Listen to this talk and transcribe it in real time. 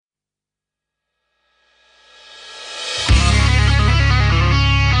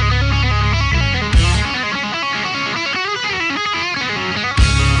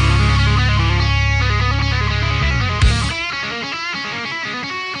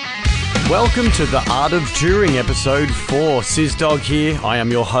Welcome to the Art of Touring, episode 4. Sizdog here. I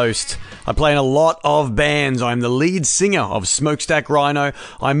am your host. I play in a lot of bands. I'm the lead singer of Smokestack Rhino.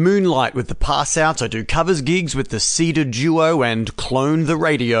 I moonlight with the Passouts. I do covers gigs with the Cedar Duo and Clone the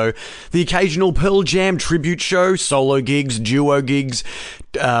Radio. The occasional Pearl Jam tribute show, solo gigs, duo gigs,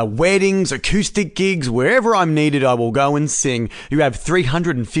 weddings, acoustic gigs. Wherever I'm needed, I will go and sing. You have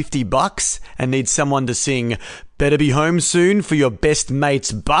 $350 and need someone to sing "Better Be Home Soon" for your best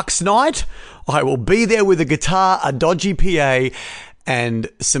mate's Bucks night? I will be there with a guitar, a dodgy PA, and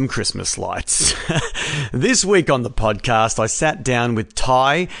some Christmas lights. This week on the podcast, I sat down with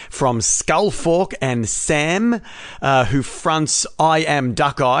Ty from Skullfork and Sam, who fronts I Am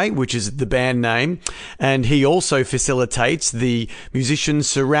Duckeye, which is the band name, and he also facilitates the musicians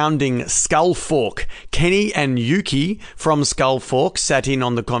surrounding Skullfork. Kenny and Yuki from Skullfork sat in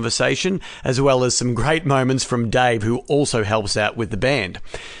on the conversation, as well as some great moments from Dave, who also helps out with the band.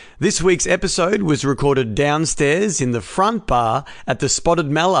 This week's episode was recorded downstairs in the front bar at the Spotted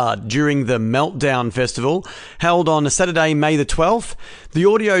Mallard during the Meltdown Festival, held on Saturday, May the 12th. The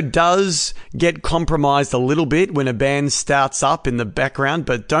audio does get compromised a little bit when a band starts up in the background,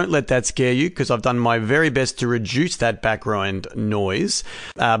 but don't let that scare you, because I've done my very best to reduce that background noise,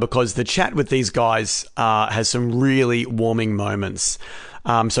 because the chat with these guys has some really warming moments.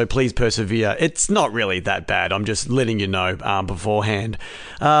 So please persevere. It's not really that bad. I'm just letting you know beforehand.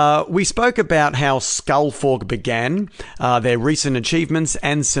 We spoke about how Skullfork began, their recent achievements,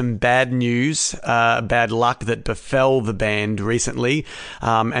 and some bad news, bad luck that befell the band recently.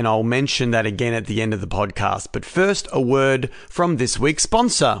 And I'll mention that again at the end of the podcast. But first, a word from this week's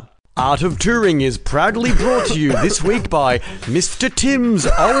sponsor. Art of Touring is proudly brought to you this week by Mr. Tim's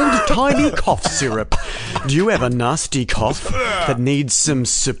Old-Timey Cough Syrup. Do you have a nasty cough that needs some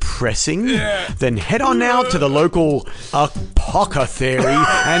suppressing? Then head on out to the local apothecary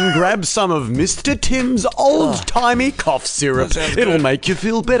and grab some of Mr. Tim's Old-Timey Cough Syrup. It'll make you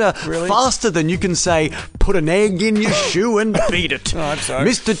feel better faster than you can say, put an egg in your shoe and beat it.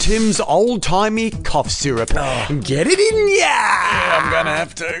 Mr. Tim's Old-Timey Cough Syrup. Get it in ya! Yeah, I'm gonna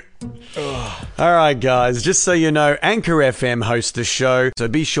have to. Alright guys, just so you know, Anchor FM hosts the show, so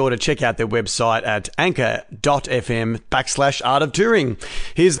be sure to check out their website at anchor.fm/Art of Touring.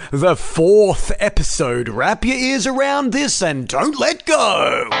 Here's the 4th episode. Wrap your ears around this and don't let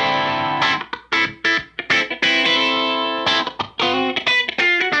go!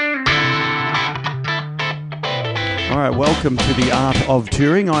 Alright, welcome to the Art of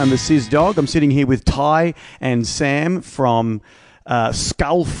Touring. I'm the Sizdog. I'm sitting here with Ty and Sam from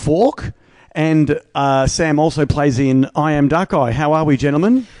Skullfork, and Sam also plays in I Am Duckeye. How are we,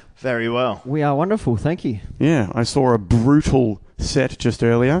 gentlemen? Very well. We are wonderful, thank you. Yeah, I saw a brutal set just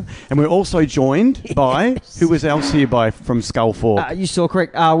earlier, and we're also joined by who was else here from Skullfork? You saw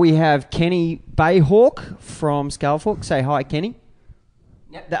correct. We have Kenny Bayhawk from Skullfork. Say hi, Kenny.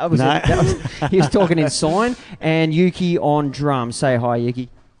 Yep, that was he was talking in sign. And Yuki on drums. Say hi, Yuki.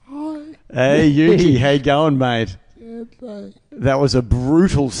 Hi. Hey, Yuki, how you going, mate? That was a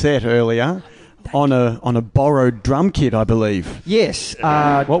brutal set earlier on a borrowed drum kit, I believe. Yes.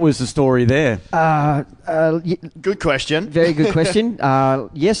 What was the story there? Good question. Very good question.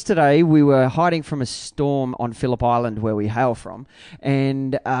 Yesterday we were hiding from a storm on Phillip Island, where we hail from,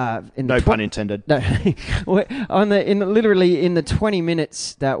 and no pun intended. No, literally in the 20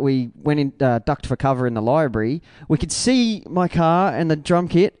 minutes that we went in, ducked for cover in the library, we could see my car and the drum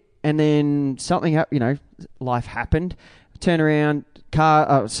kit, and then something happened. Life happened. Turn around,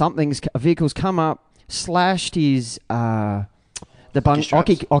 vehicles come up, slashed his Oki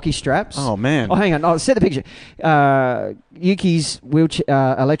straps. Oh man! Oh, hang on. I'll set the picture. Yuki's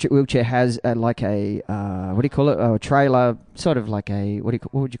wheelchair, electric wheelchair has what do you call it? A trailer, sort of like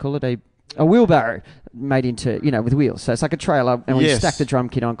what would you call it? A wheelbarrow made into, with wheels. So it's like a trailer, and we stack the drum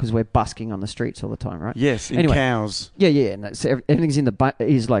kit on because we're busking on the streets all the time, right? Yes, cows. Yeah. And so everything's in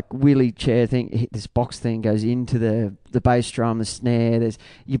his like wheelie chair thing. This box thing goes into the bass drum, the snare. There's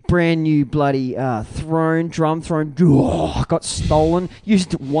your brand new bloody drum throne. Got stolen.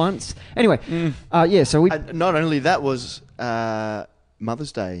 Used it once. Anyway, so we... not only that was...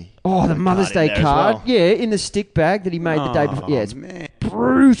 Mother's Day. Oh, the Mother's Day card. Well. Yeah, in the stick bag that he made the day before. Yeah, it's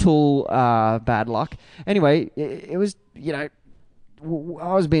brutal bad luck. Anyway, it was, I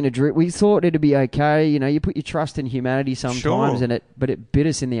was being a drip. We thought it'd be okay. You put your trust in humanity sometimes, sure. but it bit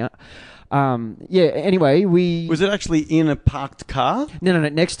us in the... anyway, we... Was it actually in a parked car? No,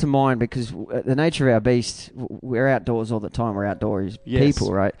 next to mine, because the nature of our beast, we're outdoors all the time. We're outdoors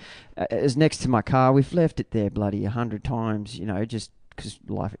people, right? It's next to my car. We've left it there bloody 100 times, just because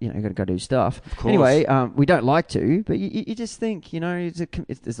life, you got to go do stuff. Of course. Anyway, we don't like to, but you just think,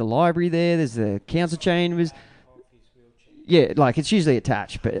 there's a library there, there's the council chambers. Yeah, like it's usually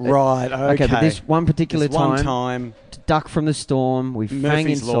attached, but Right. Okay. but this one particular This one time. to duck from the storm, we fang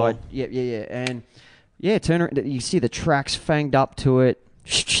Murphy's inside. Law. Yeah, and turn around. You see the tracks fanged up to it,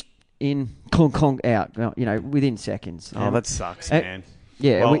 in, conk out. Within seconds. Oh, that sucks, man.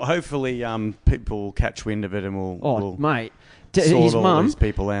 Yeah. Well, hopefully, people will catch wind of it and we'll mate. sort His all mum, these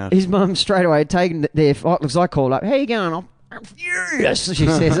people out. His mum straight away had taken their because I called up. How you going? I'm furious, she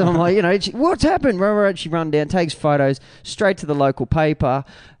says. And I'm like, what's happened? Right. She run down, takes photos, straight to the local paper.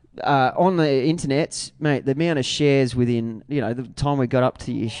 On the internet, mate, the amount of shares within, the time we got up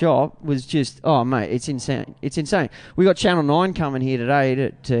to your shop was just, oh, mate, it's insane. It's insane. We got Channel 9 coming here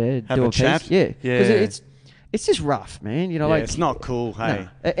today to Have do a a chat? piece. Yeah. Yeah. Because it's just rough, man. It's not cool, hey.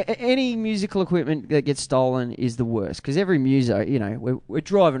 no. Any musical equipment that gets stolen is the worst because every muso, we're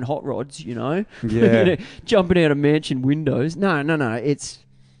driving hot rods, Yeah. jumping out of mansion windows. No, it's,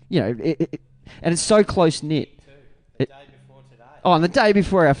 and it's so close knit. On the day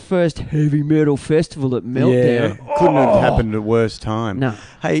before our first heavy metal festival at Meltdown. Yeah, couldn't have happened at a worse time. No.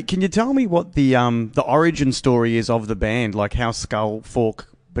 Hey, can you tell me what the origin story is of the band, like how Skull Fork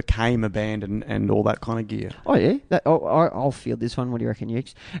became a band and all that kind of gear? Oh yeah, I'll field this one. What do you reckon,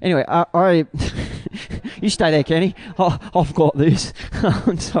 Ukes? Anyway, you stay there, Kenny. I've got this.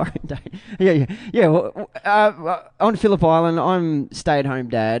 I'm sorry, Dave. Yeah. Well, on Phillip Island, I'm stay-at-home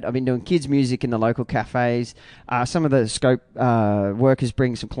dad. I've been doing kids' music in the local cafes. Some of the scope workers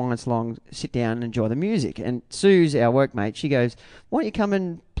bring some clients along, sit down and enjoy the music. And Sue's our workmate. She goes, "Why don't you come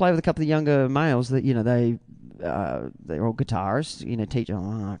and play with a couple of younger males that they're all guitarists, teach.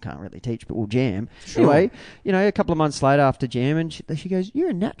 Oh, I can't really teach, but we'll jam." Sure. Anyway, a couple of months later after jamming, she goes, "You're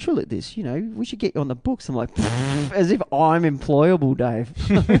a natural at this. We should get you on the books." I'm like, as if I'm employable, Dave.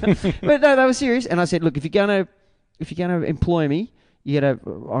 But no, they were serious. And I said, "Look, if you're gonna employ me,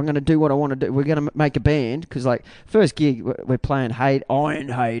 I'm gonna do what I want to do. We're gonna make a band because, first gig we're playing Iron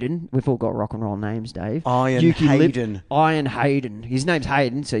Hayden. We've all got rock and roll names, Dave. Iron Hayden. Iron Hayden. His name's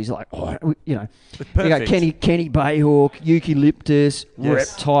Hayden, so he's like, You got Perfect. Kenny Bayhawk, Eucalyptus,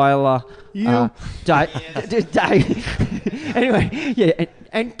 Yes. Reptiler, You. Dave. Anyway, yeah,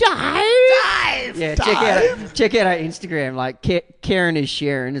 and Dave. Yeah, check out our Instagram. Like Karen is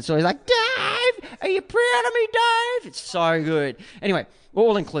sharing, and so he's like, "Dave, are you proud of me, Dave?" It's so good. Anyway,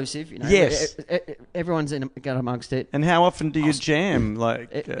 all inclusive. Yes. Everyone's got amongst it. And how often do you jam?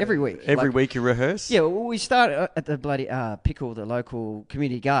 Every week. Every week you rehearse? Yeah, well, we start at the bloody Pickle, the local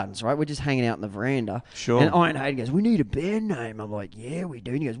community gardens, right? We're just hanging out in the veranda. Sure. And Iron Hayden goes, "We need a band name." I'm like, "Yeah, we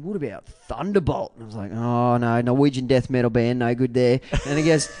do." And he goes, "What about Thunderbolt?" And I was like, "Oh, no, Norwegian death metal band, no good there." And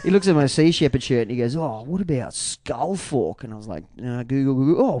he looks at my Sea Shepherd shirt and he goes, "Oh, what about Skull Fork?" And I was like,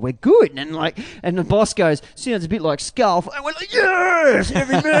 Google, "Oh, we're good." And the boss goes, "Sounds a bit like Skull Fork." And we're like, "Yes,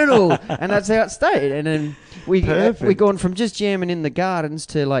 heavy metal." And that's how it stayed. And then we've gone from just jamming in the gardens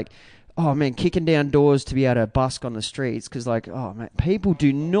to oh man, kicking down doors to be able to busk on the streets because oh man, people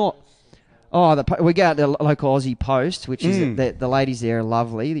do not. Oh, we go out to the local Aussie Post, which is the ladies there are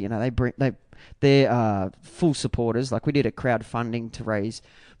lovely. They're full supporters. We did a crowdfunding to raise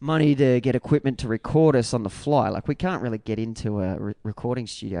money to get equipment to record us on the fly. We can't really get into a recording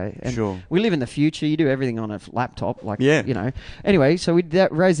studio. And Sure. we live in the future. You do everything on a laptop. Yeah. Anyway, so we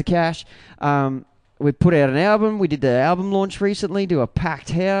raised the cash. We put out an album. We did the album launch recently. Do a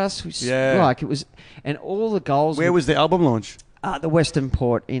packed house. Yeah. It was, and all the goals. Where was the album launch? The Western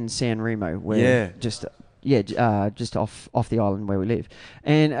Port in San Remo, where just off the island where we live.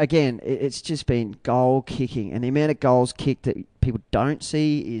 And again, it's just been goal kicking, and the amount of goals kicked that people don't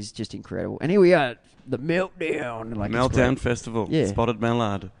see is just incredible. And here we are, the Meltdown, Meltdown Festival. Yeah. Spotted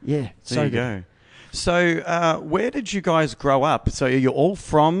Mallard. Yeah, There you go. So, where did you guys grow up? So, are you all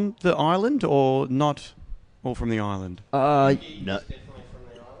from the island, or not all from the island? No.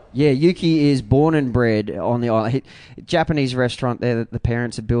 Yeah, Yuki is born and bred on the island. Japanese restaurant there that the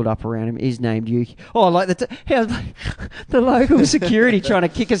parents have built up around him is named Yuki. Oh, how the local security trying to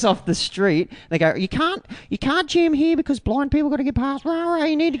kick us off the street. They go, you can't jam here because blind people got to get past.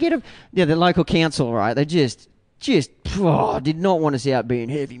 You need to get a... Yeah, the local council, right? They just did not want us out being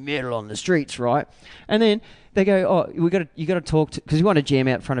heavy metal on the streets, right? And then they go, oh, you got to talk to, because we want to jam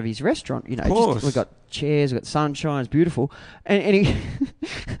out front of his restaurant. You know, course. We've got chairs, we've got sunshine, it's beautiful. And he,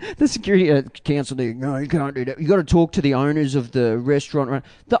 the security council, no, you can't do that. You got to talk to the owners of the restaurant. Right?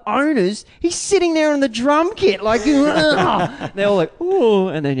 The owners, he's sitting there on the drum kit, like, they're all like, oh,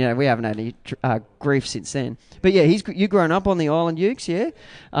 and then, we haven't had any grief since then. But yeah, you grown up on the island, Ukes, yeah?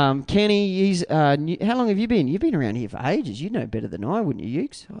 Kenny, he's, how long have you been? You've been around here for ages. You know better than I, wouldn't you,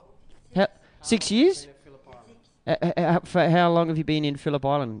 Ukes? 6 years? For how long have you been in Phillip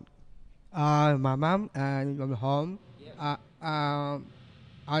Island? My mom and your home. I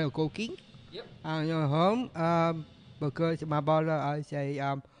cooking. Yep. And your home. Because my brother, I say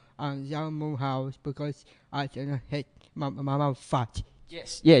young move house because I cannot hit my mom fight.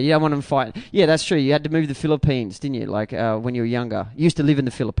 Yes. Yeah, you don't want them fighting. Yeah, that's true. You had to move to the Philippines, didn't you? Like when you were younger. You used to live in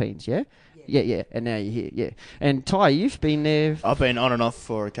the Philippines, yeah? Yeah. And now you're here, yeah. And Ty, you've been there. I've been on and off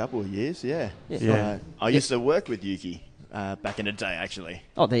for a couple of years, yeah. I used to work with Yuki back in the day, actually.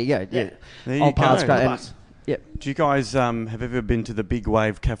 Oh, there you go. Yeah. There you Old go. paths go. The And- bus. Yep. Do you guys have ever been to the Big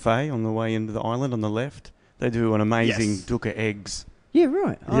Wave Cafe on the way into the island on the left? They do an amazing Yes. dukkha eggs. Yeah,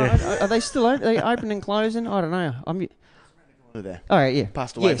 right. Yeah. Are they still open? Are they open and closing? I don't know. Over there. All right, yeah.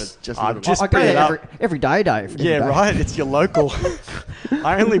 Passed away Yes. for just a I've little just I go bring it there up. every day, Dave. Every Yeah, day. right. It's your local.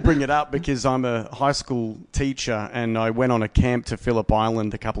 I only bring it up because I'm a high school teacher and I went on a camp to Phillip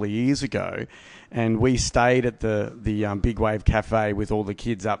Island a couple of years ago, and we stayed at the Big Wave Cafe with all the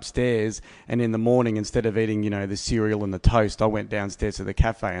kids upstairs. And in the morning, instead of eating the cereal and the toast, I went downstairs to the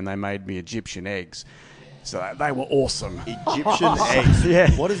cafe and they made me Egyptian eggs. So they were awesome. Egyptian eggs.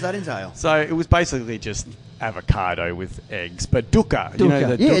 Yeah. What does that entail? So it was basically just avocado with eggs, but dukkha. You know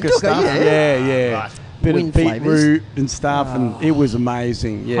Dukkha. the Yeah, dukkha dukkha, stuff. yeah. Yeah. Right. Bit Wind of beetroot flavours. and stuff, and it was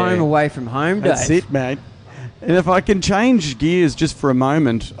amazing. Yeah. Home away from home, That's Dave. it, mate. And if I can change gears just for a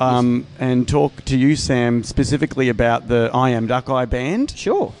moment, and talk to you, Sam, specifically about the I Am Duckeye band.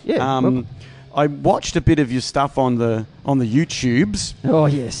 Sure. Yeah. Welcome. I watched a bit of your stuff on the YouTubes, Oh,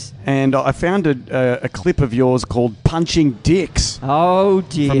 yes. and I found a clip of yours called "Punching Dicks" Oh,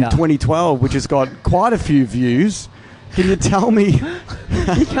 dear. from 2012, which has got quite a few views. Can you tell me?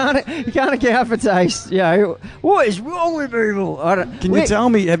 you can't account for taste. What is wrong with people? Can you tell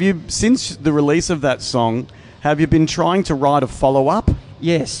me? Have you, since the release of that song, have you been trying to write a follow-up?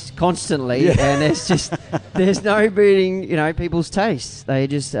 Yes, constantly, and there's no beating people's tastes. They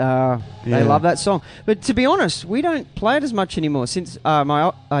just they love that song. But to be honest, we don't play it as much anymore since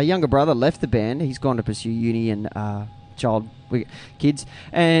my younger brother left the band. He's gone to pursue uni and kids,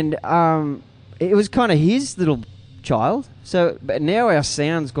 and it was kind of his little child. So, but now our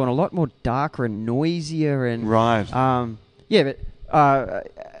sound's gone a lot more darker and noisier, and Right.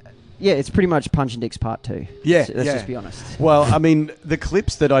 it's pretty much Punch and Dicks Part 2. Yeah, So let's yeah. just be honest. Well, I mean, the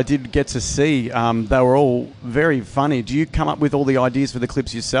clips that I did get to see, they were all very funny. Do you come up with all the ideas for the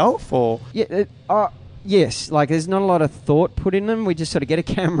clips yourself, or? Yeah, yes. Like, there's not a lot of thought put in them. We just sort of get a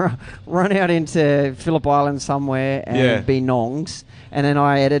camera, run out into Phillip Island somewhere, and be nongs, and then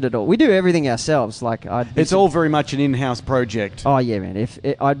I edit it all. We do everything ourselves. Like, It's all very much an in-house project. Oh yeah, man.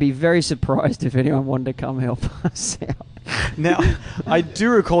 I'd be very surprised if anyone wanted to come help us out. Now, I do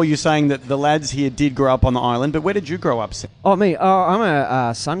recall you saying that the lads here did grow up on the island, but where did you grow up, Sam? Oh, me. Oh, I'm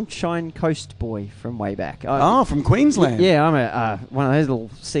a Sunshine Coast boy from way back. From Queensland. Yeah, I'm one of those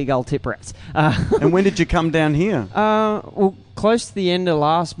little seagull tip rats. And when did you come down here? Well, close to the end of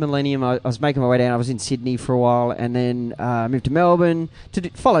last millennium, I was making my way down. I was in Sydney for a while, and then moved to Melbourne to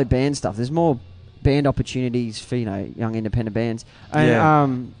follow band stuff. There's more band opportunities for young independent bands.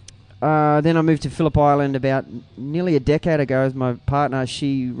 And, then I moved to Phillip Island about nearly a decade ago with my partner.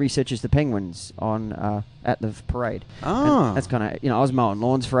 She researches the penguins on at the parade. Ah. And that's kind of I was mowing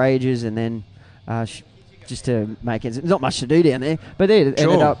lawns for ages, and then just to make it. There's not much to do down there, but then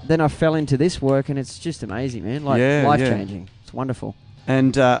ended up. Then I fell into this work, and it's just amazing, man. Life changing. It's wonderful.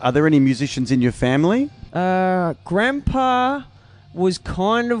 And are there any musicians in your family? Grandpa was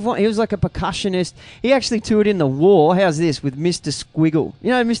kind of he was like a percussionist. He actually toured in the war. How's this with Mr. Squiggle?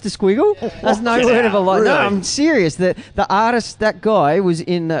 You know Mr. Squiggle? There's no word of a lie. No, I'm serious. The artist, that guy was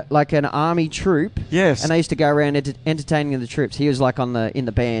in like an army troop. Yes. And they used to go around entertaining the troops. He was like in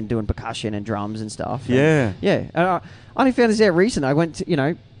the band doing percussion and drums and stuff. Yeah. Yeah. I only found this out recently. I went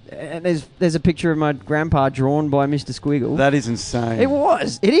to and there's a picture of my grandpa drawn by Mr. Squiggle. That is insane.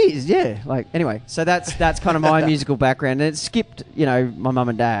 It is, yeah. Like, anyway, so that's kind of my musical background. And it skipped, my mum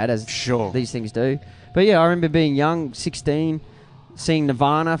and dad, as these things do. But yeah, I remember being young, 16, seeing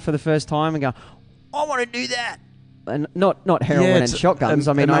Nirvana for the first time and going, I want to do that. And not heroin and shotguns.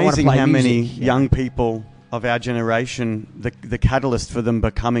 I mean, I want to amazing play how music. many young people of our generation, the catalyst for them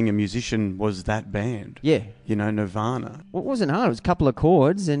becoming a musician was that band. Yeah. You know, Nirvana. Well, it wasn't hard. It was a couple of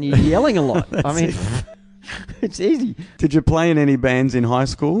chords and you're yelling a lot. I mean, it's easy. Did you play in any bands in high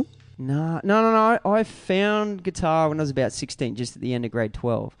school? No. I found guitar when I was about 16, just at the end of grade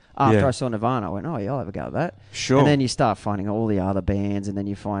 12. After I saw Nirvana, I went, oh, yeah, I'll have a go at that. Sure. And then you start finding all the other bands, and then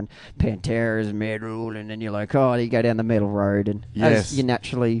you find Pantera's metal, and then you're like, oh, you go down the metal road. And as you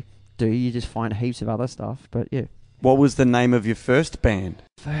naturally do, you just find heaps of other stuff. But, yeah. What was the name of your first band?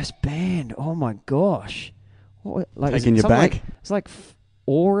 First band? Oh, my gosh. Taking you back? It's like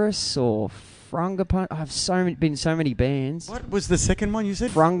Aurus or Frungapunge. I've been so many bands. What was the second one you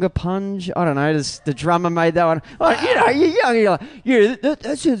said? Frungapunge. I don't know. The drummer made that one. Oh, you know, you're young. You're like,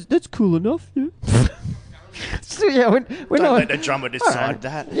 yeah, that's cool enough. Yeah. So, yeah, we're Don't not. let the drummer decide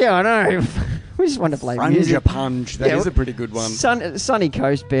that. Yeah, I know. We just want to play music. Frungapunge. That is a pretty good one. Sunny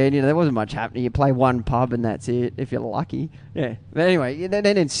Coast band. You know, there wasn't much happening. You play one pub and that's it. If you're lucky. Yeah. But anyway, then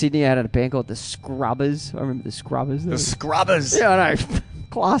in Sydney, I had a band called the Scrubbers. I remember the Scrubbers. The Scrubbers. Yeah, I know.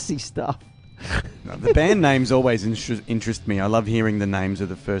 Classy stuff. The band names always interest me. I love hearing the names of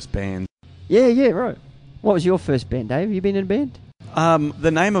the first bands. Yeah, right. What was your first band, Dave? Have you been in a band?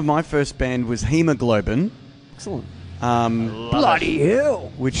 The name of my first band was Hemoglobin. Excellent. Bloody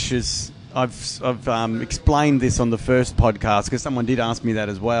hell! Which is I've explained this on the first podcast because someone did ask me that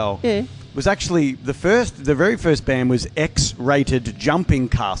as well. Yeah. It was actually the very first band was X-Rated Jumping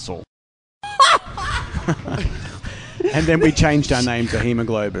Castle. And then we changed our name to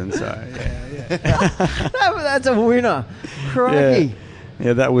Hemoglobin. So yeah. That's a winner. Crikey.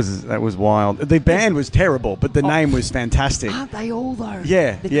 Yeah, that was wild. The band was terrible, but the name was fantastic. Aren't they all, though?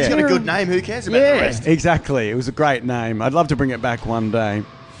 Yeah. It's got a good name. Who cares about the rest? Exactly. It was a great name. I'd love to bring it back one day.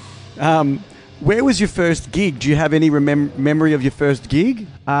 Where was your first gig? Do you have any memory of your first gig?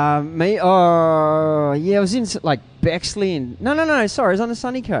 Me? Oh, yeah, I was in, like, Bexley and... No, sorry, I was on the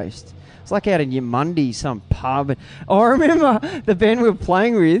sunny coast. It's like out in Yamundi, some pub. And, I remember the band we were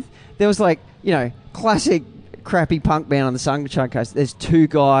playing with, there was, like, you know, classic... crappy punk band on the Sunshine Coast. There's two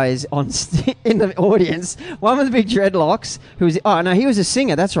guys in the audience. One with the big dreadlocks, he was a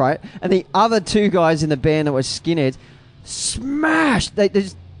singer, that's right. And the other two guys in the band that were skinheads smashed. They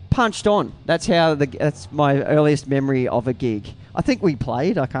just punched on. That's my earliest memory of a gig. I think we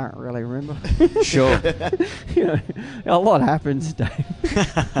played. I can't really remember. Sure. You know, a lot happens, Dave.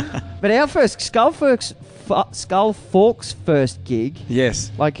 But our first Skull Forks first gig.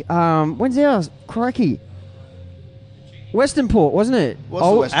 Yes. Like, when's ours? Crikey. Western Port, wasn't it?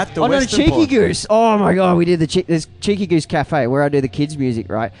 At the Western Cheeky Port. Goose. Oh my God, we did this Cheeky Goose Cafe where I do the kids' music,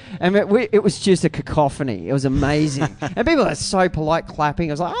 right? And it was just a cacophony. It was amazing, and people are so polite, clapping.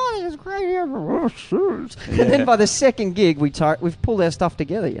 I was like, "Oh, this is great!" Yeah. And then by the second gig, we've pulled our stuff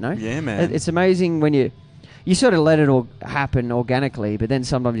together. You know? Yeah, man. It's amazing when you sort of let it all happen organically, but then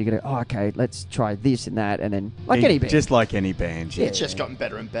sometimes you go, oh, okay, let's try this and that, and then any band. Just like any band. It's just gotten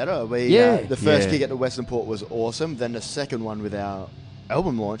better and better. The first gig at the Western Port was awesome. Then the second one with our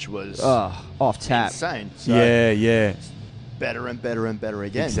album launch was off tap. Insane. So yeah. Better and better and better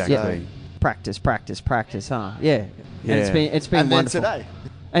again. Exactly. So. Practice, huh? Yeah. Yeah. And it's been and wonderful.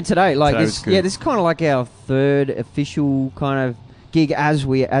 then today, like Today this, was good. this is kind of like our third official kind of gig as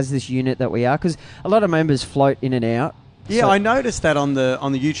this unit that we are, because a lot of members float in and out. Yeah, So- I noticed that on the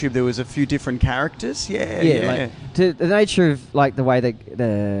YouTube there was a few different characters. Yeah. Like, to the nature of like the way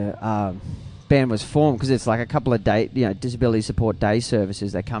the band was formed, because it's like a couple of disability support day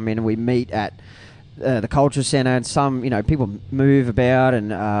services. They come in and we meet at the culture centre, and some people move about, and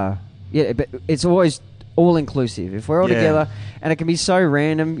but it's always all inclusive. If we're all together, and it can be so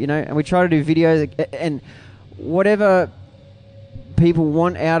random, and we try to do videos and whatever people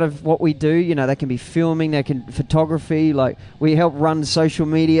want out of what we do, they can be filming, they can photography, like we help run social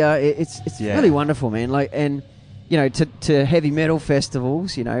media. It's really wonderful, man. Like, and to heavy metal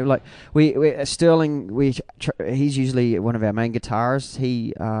festivals, like Sterling, he's usually one of our main guitarists.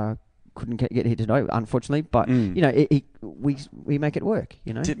 He couldn't get here today, unfortunately, but we make it work.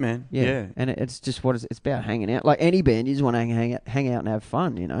 That's it, man. Yeah. And it's just it's about hanging out. Like any band, you just want to hang out and have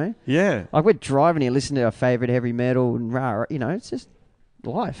fun. Yeah. Like we're driving here, listening to our favourite heavy metal and rah, it's just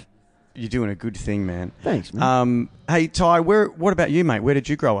life. You're doing a good thing, man. Thanks, man. Hey, Ty, what about you, mate? Where did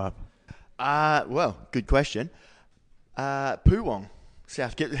you grow up? Well, good question. Poowong,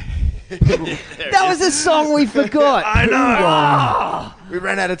 South Kit. That was the song we forgot. I know. We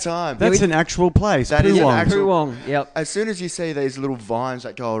ran out of time. That's an actual place. That is an Poowong. actual- Poowong, yep. As soon as you see these little vines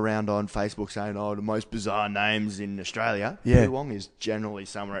that go around on Facebook saying, the most bizarre names in Australia, Yeah. Poowong is generally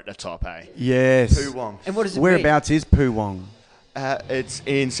somewhere at the top, hey? Yes. Poowong. And what does it Whereabouts is Poowong? It's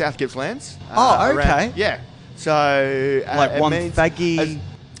in South Gippslands. Oh, okay. Yeah. So Like it one means- faggy.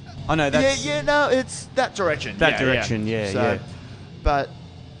 I know that's. no, it's that direction. That direction, yeah, So, yeah. But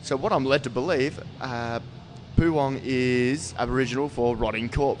so what I'm led to believe, Poowong is Aboriginal for rotting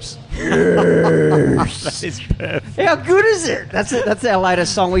corpse. That is perfect. How good is it? That's our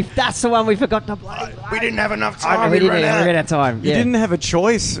latest song. That's the one we forgot to play. We didn't have enough I time. we We didn't ran out. have time. You Yeah. didn't have a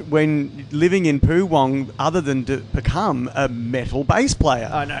choice when living in Poowong other than to become a metal bass player.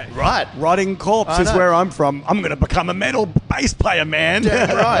 I know. Right. Rotting Corpse I is know. where I'm from. I'm going to become a metal bass player, man.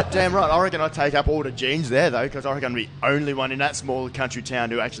 Damn right, damn right. I reckon I take up all the genes there, though, because I reckon I'm the only one in that small country town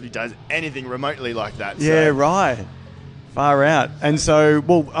who actually does anything remotely like that. Yeah, So, right. Far out. And so,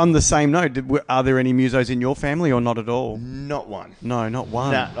 well, on the same note, are there any musos in your family or not at all? Not one. No, not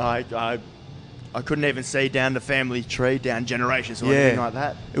one. No, I couldn't even see down the family tree, down generations or Yeah. anything like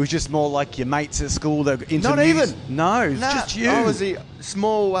that. It was just more like your mates at school that were into Not music. even. No, it's Nah, just you. I was a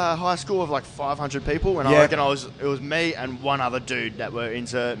small high school of like 500 people, and Yeah. I reckon it was me and one other dude that were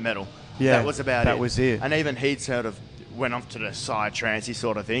into metal. Yeah, that was about it. that was it. And even he'd sort of went off to the side trancey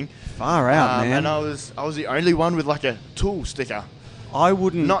sort of thing. Far out, man. And I was the only one with like a tool sticker. I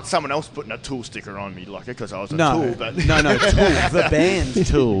wouldn't. Not someone else putting a tool sticker on me, like because I was a no, tool, but no, Tool, the band's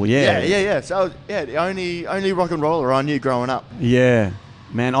Tool. Yeah, yeah. So the only rock and roller I knew growing up. Yeah,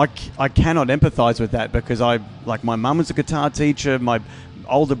 man, I cannot empathise with that because my mum was a guitar teacher, my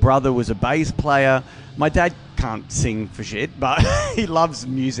older brother was a bass player, my dad can't sing for shit, but he loves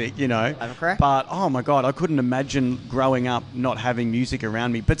music, you know. Have a crack? But oh my god, I couldn't imagine growing up not having music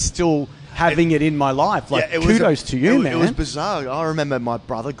around me, but still having it in my life. Like, Yeah, kudos to you, man. It was bizarre. I remember my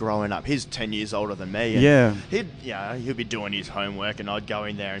brother growing up. He's 10 years older than me. And Yeah. He'd be doing his homework, and I'd go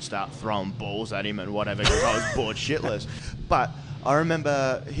in there and start throwing balls at him and whatever because I was bored shitless. But I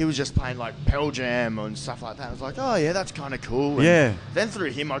remember he was just playing like Pearl Jam and stuff like that. I was like, oh yeah, that's kind of cool. And Yeah. Then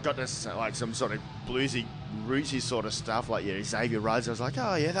through him, I got this like some sort of bluesy, rootsy sort of stuff, like Xavier Rhodes. I was like,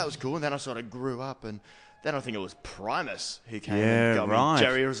 oh yeah, that was cool. And then I sort of grew up, and then I think it was Primus who came Yeah, and got right. me.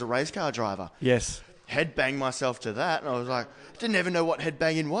 Jerry was a race car driver. Yes. Headbanged myself to that, and I was like, didn't even know what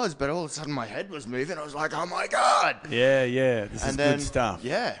headbanging was, but all of a sudden my head was moving. I was like, oh my god! Yeah, this is And then good stuff.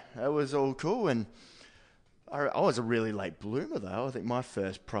 yeah, that was all cool. And I was a really late bloomer though. I think my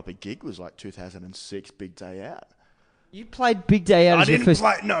first proper gig was like 2006, Big Day Out. You played Big Day Out I as your didn't first...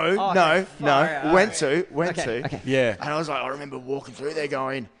 play. No. Okay, far out. Went to. Okay. Yeah. And I was like, I remember walking through there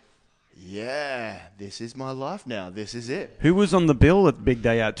going, yeah, this is my life now. This is it. Who was on the bill at Big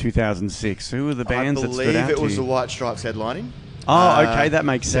Day Out 2006? Who were the bands I that stood out believe it to was you? the White Stripes headlining. Oh, okay, that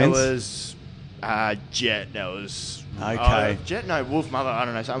makes sense. There was Jet. There was Okay. Jet. No, Wolf Mother. I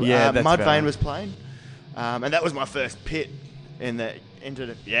don't know. Something. Yeah, that's about Mudvayne right. was playing, and that was my first pit into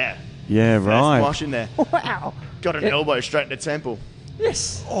the Yeah, first right. mosh in there. Wow. Got an elbow straight in the temple.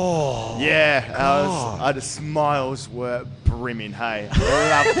 Yes. Oh, Yeah, the smiles were brimming. Hey,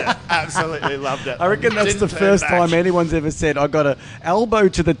 loved it. Absolutely loved it. I reckon that's Didn't the turn first back. time anyone's ever said, I got an elbow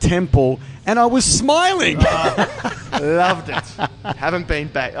to the temple and I was smiling. Loved it. Haven't been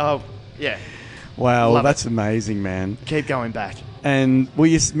back. Oh, yeah. Wow, Love that's amazing, man. Keep going back. And well,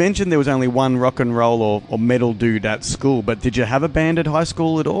 you mentioned there was only one rock and roll or metal dude at school, but did you have a band at high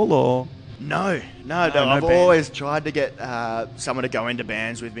school at all? Or No. no I've band. always tried to get someone to go into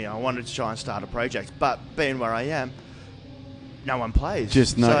bands with me. I wanted to try and start a project, but being where I am, no one plays.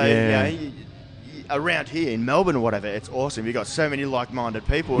 Just no- so, yeah. around here in Melbourne or whatever, it's awesome. You've got so many like-minded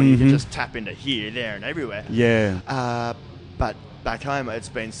people, and you can just tap into here, there, and everywhere. yeah, But back home, it's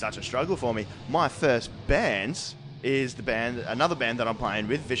been such a struggle for me. My first band is another band that I'm playing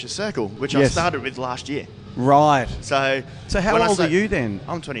with, Vicious Circle, which I Yes. started with last year. right. So how when I old say- are you then?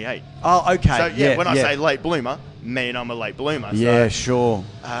 I'm 28. Oh, okay. So when I say late bloomer, mean I'm a late bloomer. yeah, So, sure.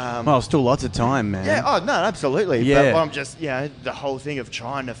 Well, still lots of time, man. yeah. Oh no, absolutely. Yeah. But I'm just the whole thing of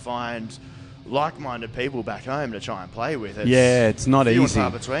trying to find like-minded people back home to try and play with. It's not few easy.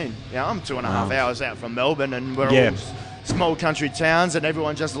 and far between. Yeah, I'm 2.5 hours out from Melbourne, and we're Yeah. all small country towns, and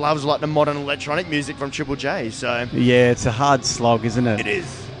everyone just loves like the modern electronic music from Triple J. So Yeah, it's a hard slog, isn't it? it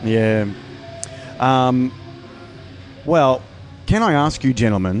is. Yeah. Well, can I ask you,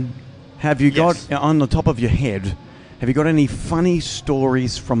 gentlemen, have you Yes. got, on the top of your head, have you got any funny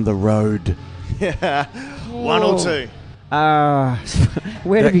stories from the road One or two.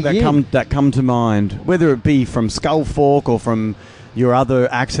 Where to begin? that come to mind? Whether it be from Skull Fork or from your other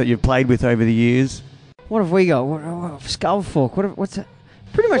acts that you've played with over the years? What have we got? What Skull Fork. What's that?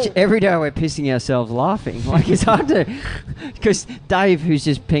 Pretty much every day we're pissing ourselves laughing. Like, it's hard to... Because Dave, who's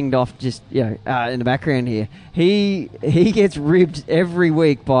just pinged off in the background here, he gets ribbed every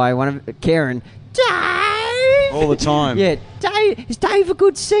week by one of Karen. Dave! all the time. Yeah, Dave, is Dave a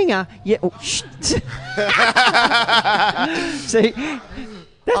good singer? Yeah. Oh, shh. See,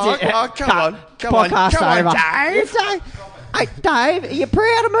 that's Oh, it. oh, come on, Podcast over. Dave. Hey, Dave, are you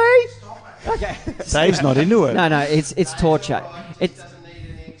proud of me? Okay. Dave's not into it. No, it's torture. It's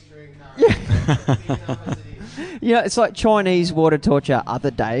it's like Chinese water torture. Other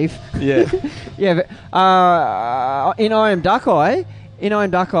Dave. Yeah. Yeah, but in I Am Duckeye,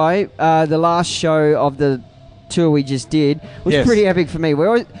 the last show of the tour we just did was Yes. pretty epic for me.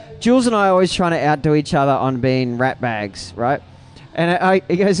 Jules and I are always trying to outdo each other on being rat bags, right? And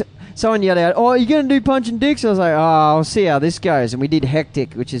he goes, someone yelled out, "Oh, are you going to do Punch and Dicks?" I was like, "Oh, I'll see how this goes." And we did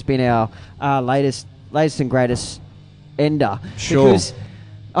Hectic, which has been our latest and greatest ender. Sure. Because,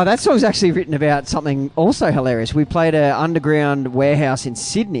 that song's actually written about something also hilarious. We played an underground warehouse in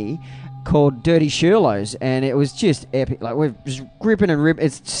Sydney called Dirty Shirlows, and it was just epic. Like, we're just gripping and ripping.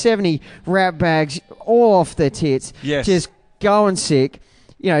 It's 70 rat bags all off their tits. Yes. Just going sick.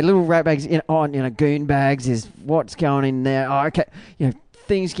 Little rat bags goon bags is what's going in there. Oh, okay.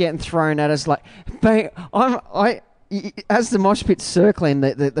 Things getting thrown at us like, bang. As the mosh pit's circling,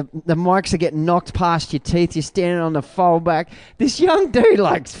 the mics are getting knocked past your teeth. You're standing on the foldback. This young dude,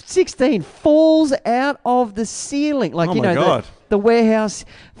 like 16, falls out of the ceiling. Like, Oh my God. The warehouse.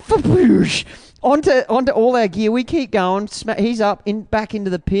 Onto all our gear. We keep going. He's up back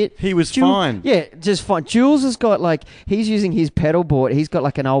into the pit. He was fine. Yeah, just fine. Jules has got he's using his pedal board. He's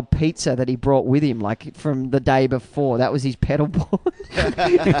got an old pizza that he brought with him, from the day before. That was his pedal board.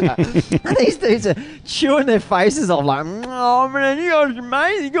 And these dudes are chewing their faces off "Oh man, you guys are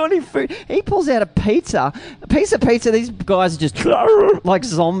amazing. You got any food?" He pulls out a piece of pizza. These guys are just like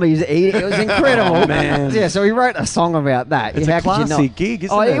zombies eating. It was incredible. Oh, man. Yeah, so he wrote a song about that. It's How a could you classy not? gig,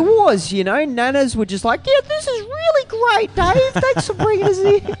 isn't Oh, it? it was, Nanas were just like, "Yeah, this is really great, Dave. Thanks for bringing us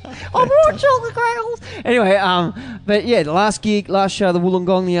in. I brought chocolate crackles." Anyway, but yeah, the last show of the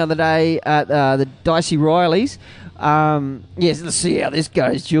Wollongong the other day at the Dicey Riley's. Yes, let's see how this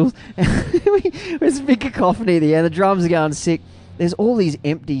goes, Jules. There's a big cacophony there. The drums are going sick. There's all these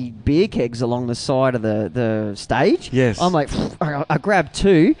empty beer kegs along the side of the stage. Yes. I'm like, I grab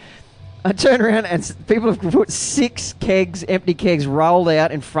two. I turn around and people have put 6 kegs, empty kegs, rolled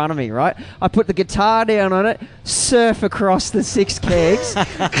out in front of me, right? I put the guitar down on it, surf across the 6 kegs,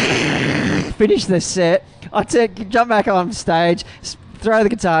 finish the set. I jump back on stage, throw the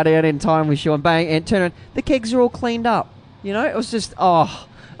guitar down in time with Sean, bang, and turn around. The kegs are all cleaned up. It was just,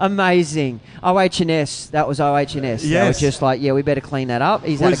 amazing. OH&S, that was OH&S. They were Yes. just like, yeah, we better clean that up.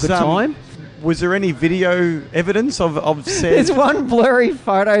 He's had a good time. Was there any video evidence of said? There's one blurry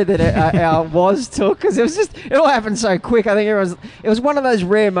photo that our Woz took because it all happened so quick. I think it was one of those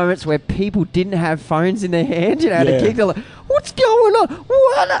rare moments where people didn't have phones in their hand. Yeah. The kick, they're like, "What's going on?"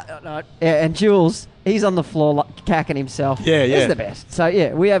 What? No. Yeah, and Jules, he's on the floor cacking himself. Yeah, yeah. He's the best. So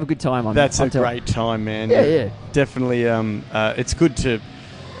yeah, we have a good time on. That's a tour. great time, man. Yeah. Definitely. It's good to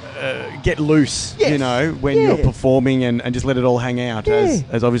get loose, Yes. when Yeah. you're performing and just let it all hang out, Yeah.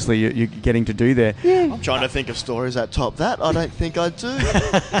 as obviously you're getting to do there. Yeah. I'm trying to think of stories that top that. I don't think I do.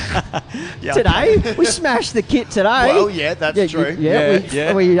 Yeah, Today we smashed the kit today. Well, yeah, that's true.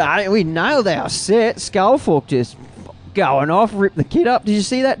 We nailed our set. Skullfork just going off, ripped the kit up. Did you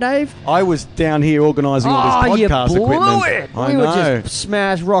see that, Dave? I was down here organising all this you podcast blew equipment. it. I We know. were just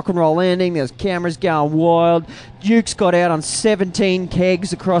smashed, rock and roll landing. There's cameras going wild. Duke's got out on 17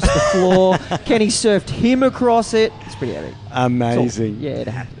 kegs across the floor. Kenny surfed him across it. It's pretty epic. Amazing. Yeah, it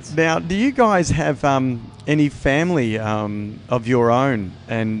happens. Now, do you guys have any family of your own,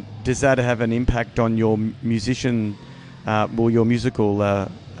 and does that have an impact on your your musical,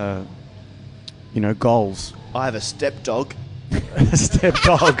 goals? I have a stepdog.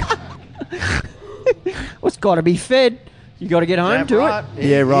 Stepdog. Well, it's got to be fed. You got to get home Damn to right. it.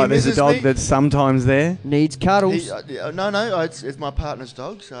 Yeah, right. He There's a misses dog me. that's sometimes there. Needs cuddles. No, it's my partner's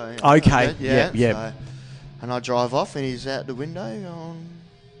dog. So Okay, yeah. yep. So, and I drive off, and he's out the window. Going,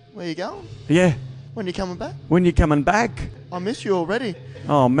 "Where you going? Yeah. When you coming back? When you coming back? I miss you already."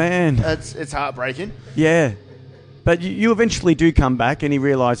 Oh, man. It's heartbreaking. Yeah. But you eventually do come back, and he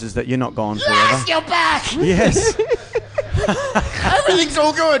realises that you're not gone forever. You're back. Yes. Everything's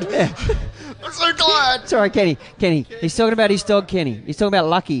all good. I'm so glad. Sorry, Kenny. He's talking about his dog, Kenny. He's talking about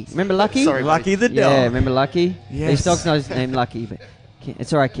Lucky. Remember Lucky? Sorry, Lucky the dog. Yeah, remember Lucky? Yes. His dog's not named Lucky, but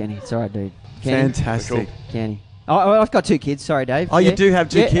it's all right, Kenny. It's all right, dude. Kenny? Fantastic. Kenny. Oh, I've got 2 kids. Sorry, Dave. Oh, you do have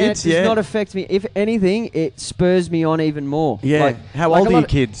 2 kids? And it Yeah. does not affect me. If anything, it spurs me on even more. Yeah. How old are your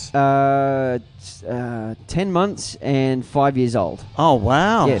kids? 10 months and 5 years old. Oh,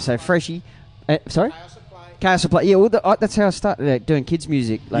 wow. Yeah, so freshie. Sorry? Castle play. Yeah, well, that's how I started doing kids'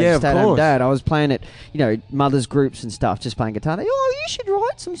 music. Like Yeah, of Stay-at-home course. Dad. I was playing it, mothers' groups and stuff, just playing guitar. Oh, you should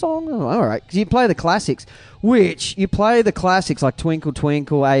write some songs. Oh, all right, because you play the classics, like Twinkle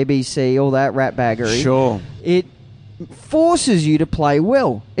Twinkle, ABC, all that rat baggery. Sure. It forces you to play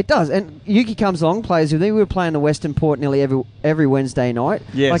well. It does. And Yuki comes along, plays with me. We were playing the Western Port nearly every Wednesday night.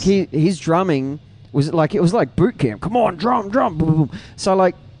 Yes. Like his drumming was like boot camp. Come on, drum, boom, boom. So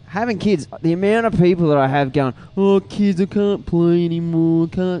like having kids, the amount of people that I have going, oh kids, I can't play anymore,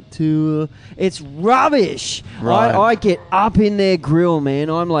 can't tour. It's rubbish. Right. I get up in their grill, man.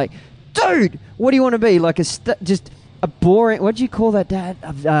 I'm like, dude, what do you want to be? Like just a boring, what do you call that, Dad?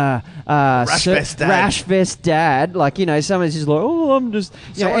 Rash vest dad. Rash vest dad. Like, someone's just like, oh, I'm just,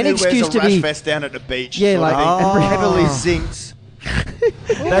 Someone an who excuse wears a to rash be. vest down at the beach. Yeah, sort of like- thing, Oh. heavily zincs.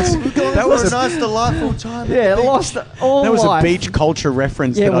 That was was a nice, delightful time. Yeah, at the beach. lost all That was life. a beach culture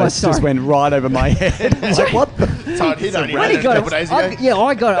reference Yeah, that well, just sorry. went right over my head. I was like, what the? So he'd only When read he it a got couple it, days ago.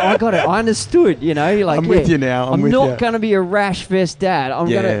 I got it. I understood. You're like, I'm with you now, I'm with not you. going to be a rash vest dad.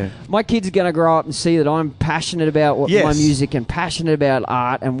 Yeah. My kids are going to grow up and see that I'm passionate about my Yes. music and passionate about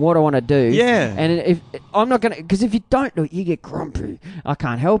art and what I want to do. Yeah. And if I'm not going to, because if you don't do it, you get grumpy. I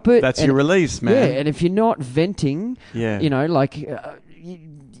can't help it. That's And- your release, man. Yeah, and if you're not venting, Yeah. you're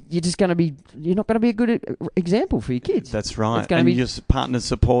just going to be. You're not going to be a good example for your kids. That's right. It's gonna And be- your partner's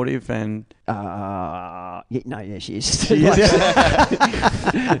supportive and... yeah, she is. She is.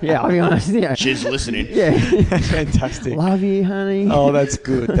 Yeah, I'll be honest. Yeah. She's listening. Yeah. Fantastic. Love you, honey. Oh, that's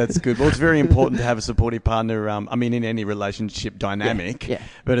good. That's good. Well, it's very important to have a supportive partner. In any relationship dynamic, Yeah.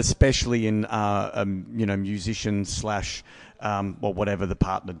 but especially in musician slash. Whatever the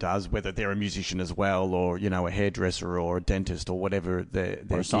partner does, whether they're a musician as well, or a hairdresser or a dentist or whatever their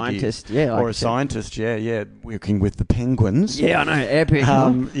Or a gig scientist, is. yeah, like or a I said. scientist, yeah, working with the penguins. Yeah, I know. Epic.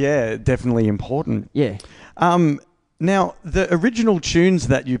 Yeah, definitely important. Yeah. Now, the original tunes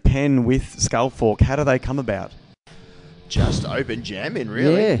that you pen with Skullfork, how do they come about? Just open jamming,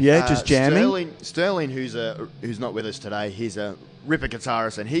 really. Yeah. Yeah, just jamming. Sterling, who's not with us today, he's a ripper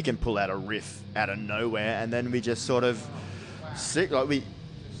guitarist, and he can pull out a riff out of nowhere, and then we just sort of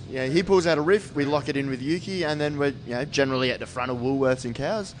he pulls out a riff, we lock it in with Yuki, and then we're generally at the front of Woolworths and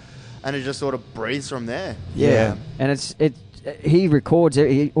Cows, and it just sort of breathes from there. Yeah. And he records it.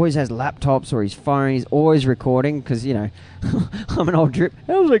 He always has laptops or his phone. He's always recording because, I'm an old drip.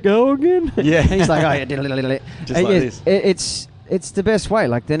 How's it go again? Yeah. And he's like, oh, yeah, diddle-diddle-diddle. Just And like yeah, this. It's the best way.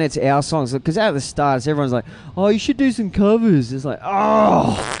 Like, then it's our songs. Because out of the start, everyone's like, oh, you should do some covers. It's like,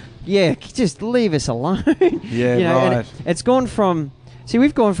 oh, yeah, just leave us alone. Yeah, and right. it's gone from... See,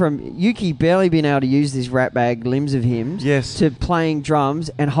 we've gone from Yuki barely being able to use these rat bag limbs of him Yes. to playing drums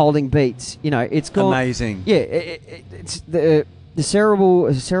and holding beats. It's gone... Amazing. Yeah, it's the cerebral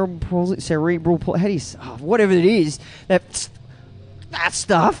how do you whatever it is, that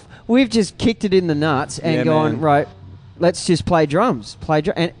stuff, we've just kicked it in the nuts and Yeah, gone, man. right, let's just play drums.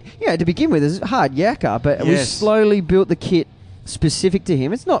 And to begin with, it's hard yakka, but we Yes. slowly built the kit specific to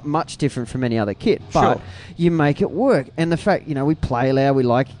him. It's not much different from any other kit, but Sure. you make it work. And the fact, we play loud, we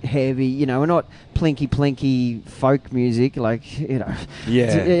like heavy, we're not plinky folk music, like,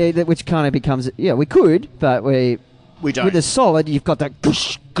 Yeah. which kind of becomes, we could, but We don't. with a solid, you've got that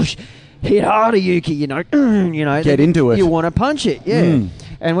gush, gush, hit harder, Yuki, Get then into it. You want to punch it, yeah. Mm.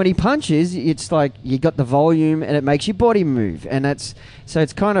 And when he punches, it's like you got the volume and it makes your body move. And it's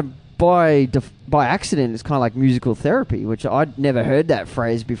kind of by accident, it's kind of like musical therapy, which I'd never heard that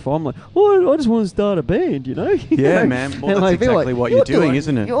phrase before. I'm like, I just want to start a band, Yeah, man. Well, And that's people are exactly what you're doing,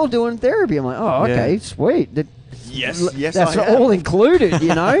 isn't it? You're doing therapy. I'm like, oh, okay, Yeah. sweet. Yes, That's I all have. included,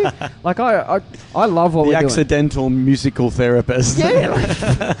 Like I love what The we're doing. accidental musical therapist. Yeah,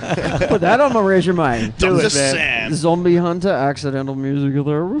 like, put that on my resume. Do it, it, man. Sam. Zombie hunter, accidental musical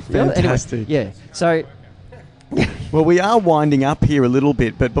therapist. Fantastic. Anyway, yeah. So Well, we are winding up here a little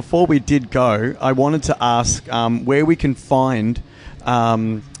bit, but before we did go, I wanted to ask where we can find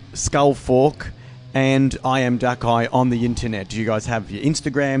Skullfork and I Am Duckeye on the internet. Do you guys have your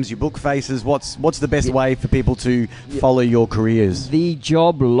Instagrams, your book faces? What's the best way for people to follow your careers? the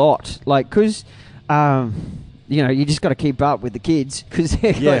job lot, like, because you just got to keep up with the kids because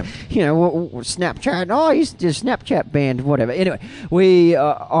they're Yeah. Snapchat. Oh, he's just Snapchat band, whatever. Anyway,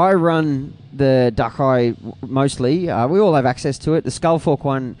 I run the Duckeye mostly. We all have access to it. The Skullfork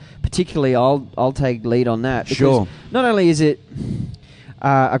one, particularly, I'll take lead on that. Because Sure. Not only is it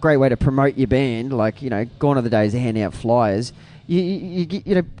a great way to promote your band, like, gone are the days of handing out flyers. you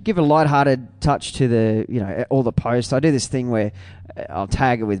give a lighthearted touch to the all the posts. I do this thing where I'll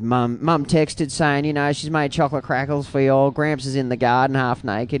tag it with mum. Mum texted saying, she's made chocolate crackles for you all. Gramps is in the garden half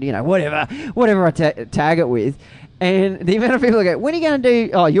naked. Whatever I tag it with. And the amount of people that go, when are you going to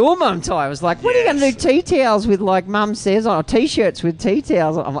do... Oh, your mum, Ty, was like, when are you going to do tea towels with, like, mum says on, or T-shirts with tea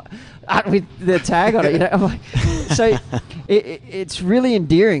towels? I'm like, with the tag on it, I'm like... So it's really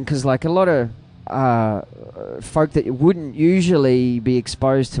endearing because, like, a lot of folk that wouldn't usually be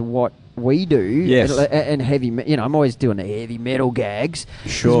exposed to what we do... Yes. And heavy... I'm always doing the heavy metal gags.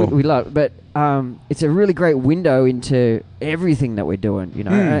 Sure. We love it. But it's a really great window into everything that we're doing,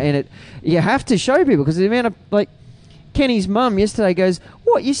 And you have to show people because the amount of, like... Kenny's mum yesterday goes,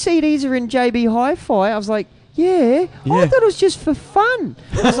 what, your CDs are in JB Hi-Fi? I was like, yeah. I thought it was just for fun.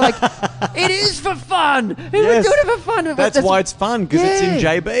 I was like, it is for fun. We're doing it for fun. That's why it's fun, because it's in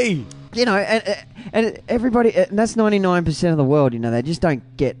JB. And everybody, and that's 99% of the world, they just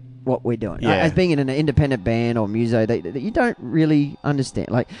don't get what we're doing. Yeah. As being in an independent band or muso, that you don't really understand.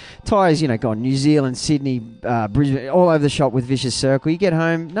 Like, Ty's, gone New Zealand, Sydney, Brisbane, all over the shop with Vicious Circle. You get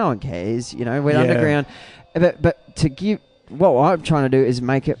home, no one cares. We're underground. But to give... What I'm trying to do is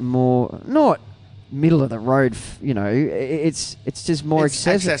make it more... Not middle of the road, it's just more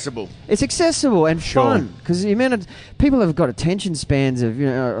accessible. It's accessible and fun because the amount of people have got attention spans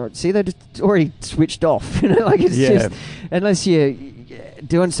of see, they're just already switched off. It's just unless you're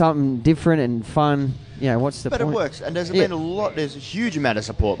doing something different and fun. What's the point? But it works, and there's been there's a huge amount of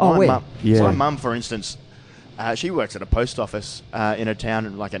support. My mum, for instance, she works at a post office in a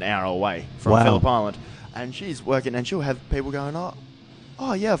town like an hour away from Phillip Island, and she's working, and she'll have people going,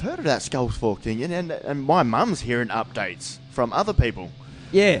 oh yeah, I've heard of that Skulls Fork thing, and my mum's hearing updates from other people.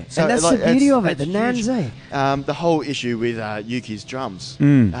 Yeah, so and that's the beauty of it, the nans, the whole issue with Yuki's drums,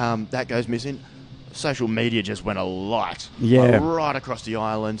 that goes missing. Social media just went alight, right across the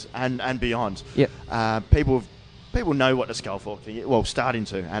island and beyond. Yep. People know what the Skull Fork thing is, well, starting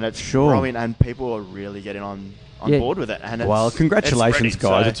to, and it's growing, and people are really getting on board with it. And congratulations,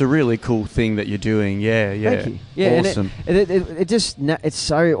 guys! It's a really cool thing that you're doing. Thank you. Yeah, awesome. And it just it's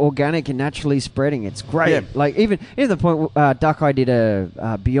so organic and naturally spreading. It's great. Yeah. Like even the point Duck I did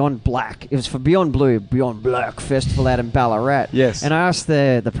a Beyond Black. It was for Beyond Blue, Beyond Black festival out in Ballarat. Yes. And I asked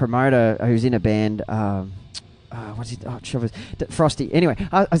the promoter who's in a band. What's it? Frosty. Anyway,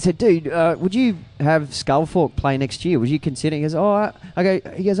 I said, dude, would you have Skull Fork play next year? Would you consider? He goes,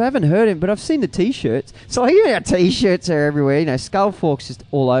 he goes, I haven't heard him, but I've seen the T-shirts. So our T-shirts are everywhere. Skull Fork's just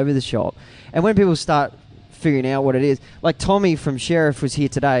all over the shop. And when people start figuring out what it is, like Tommy from Sheriff was here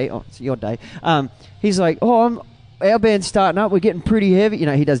today. Oh, it's your day. He's like, our band's starting up. We're getting pretty heavy.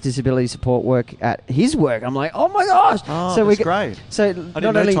 He does disability support work at his work. I'm like, oh my gosh. Oh, so that's great. So I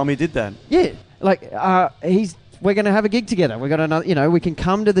didn't know Tommy did that. Yeah. Like, we're going to have a gig together. We got another, we can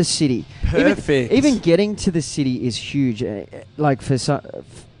come to the city. Perfect. Even getting to the city is huge. Like for so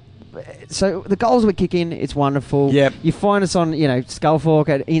the goals we kick in, it's wonderful. Yep. You find us on, Skull Fork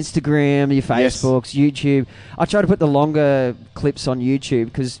at Instagram, your Facebooks, YouTube. I try to put the longer clips on YouTube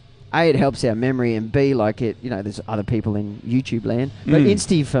because A, it helps our memory, and B, like there's other people in YouTube land. But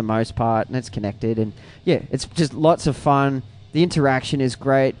Insta for most part, and it's connected. And yeah, it's just lots of fun. The interaction is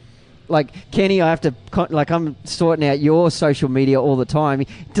great. Like Kenny, I have to I'm sorting out your social media all the time. He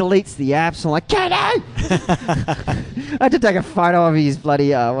deletes the apps. I'm like, Kenny! I had to take a photo of his bloody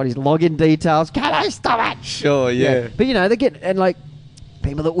his login details. Kenny, stop it! Sure, yeah. But they get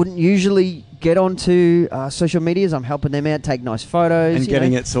people that wouldn't usually get onto social medias. I'm helping them out, take nice photos. And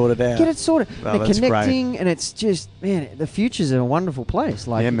getting it sorted out. Get it sorted. Oh, they're connecting, and it's just, man, the future's a wonderful place.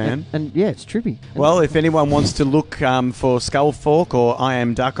 Like, yeah, man. And it's trippy. Well, if anyone wants to look for Skull Fork or I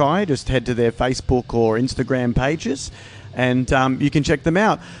Am Duck Eye, just head to their Facebook or Instagram pages, and you can check them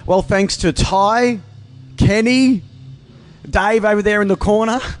out. Well, thanks to Ty, Kenny, Dave over there in the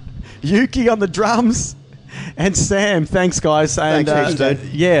corner, Yuki on the drums, and Sam. Thanks, guys. And thanks, dude.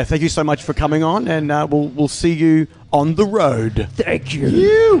 Thank you so much for coming on, and we'll see you on the road. Thank you.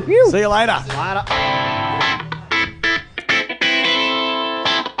 See you later.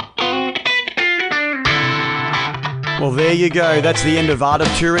 Well, there you go. That's the end of Art of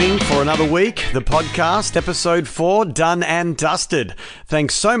Touring for another week. The podcast, episode 4, done and dusted.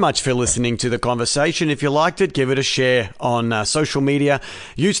 Thanks so much for listening to the conversation. If you liked it, give it a share on social media.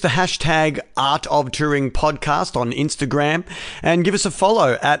 Use the hashtag Art of Touring Podcast on Instagram, and give us a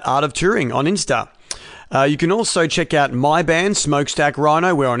follow at Art of Touring on Insta. You can also check out my band, Smokestack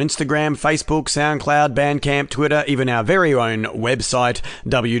Rhino. We're on Instagram, Facebook, SoundCloud, Bandcamp, Twitter, even our very own website,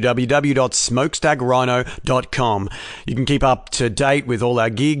 www.smokestackrhino.com. You can keep up to date with all our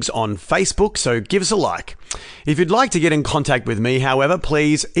gigs on Facebook, so give us a like. If you'd like to get in contact with me, however,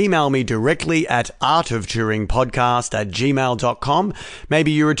 please email me directly at artoftouringpodcast@gmail.com.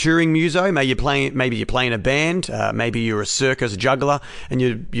 Maybe you're a touring muso, maybe you're playing a band, maybe you're a circus juggler,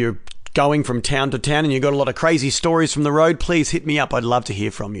 and you're going from town to town and you've got a lot of crazy stories from the road. Please hit me up. I'd love to hear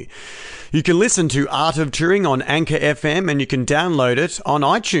from you. You can listen to Art of Touring on Anchor FM and you can download it on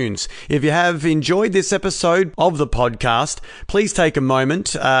iTunes. If you have enjoyed this episode of the podcast, please take a moment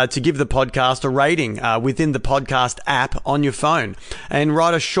to give the podcast a rating within the podcast app on your phone and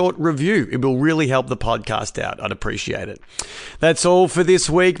write a short review. It will really help the podcast out. I'd appreciate it. That's all for this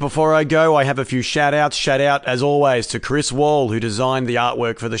week. Before I go, I have a few shout-outs. Shout out, as always, to Chris Wall, who designed the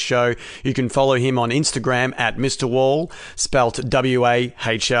artwork for the show. You can follow him on Instagram at Mr. Wall, spelt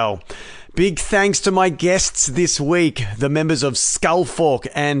W-A-H-L. Big thanks to my guests this week, the members of Skullfork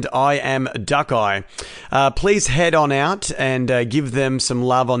and I Am Duckeye. Please head on out and give them some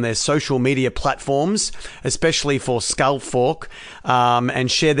love on their social media platforms, especially for Skullfork,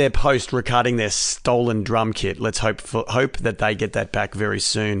 and share their post regarding their stolen drum kit. Let's hope that they get that back very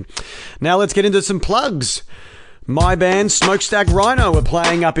soon. Now let's get into some plugs. My band, Smokestack Rhino, are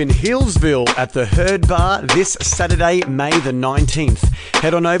playing up in Hillsville at the Herd Bar this Saturday, May the 19th.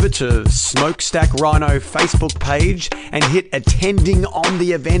 Head on over to Smokestack Rhino Facebook page and hit attending on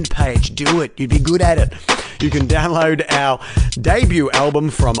the event page. Do it. You'd be good at it. You can download our debut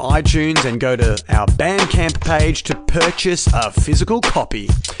album from iTunes and go to our Bandcamp page to purchase a physical copy.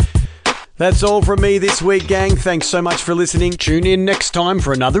 That's all from me this week, gang. Thanks so much for listening. Tune in next time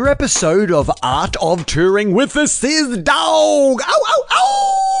for another episode of Art of Touring with the Sizz Dog. Ow, ow, ow!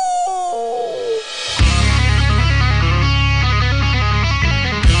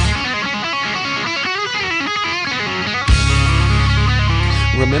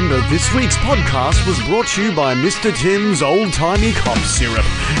 Remember, this week's podcast was brought to you by Mr. Tim's Old Timey Cough Syrup.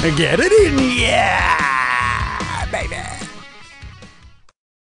 Get it in, yeah, baby.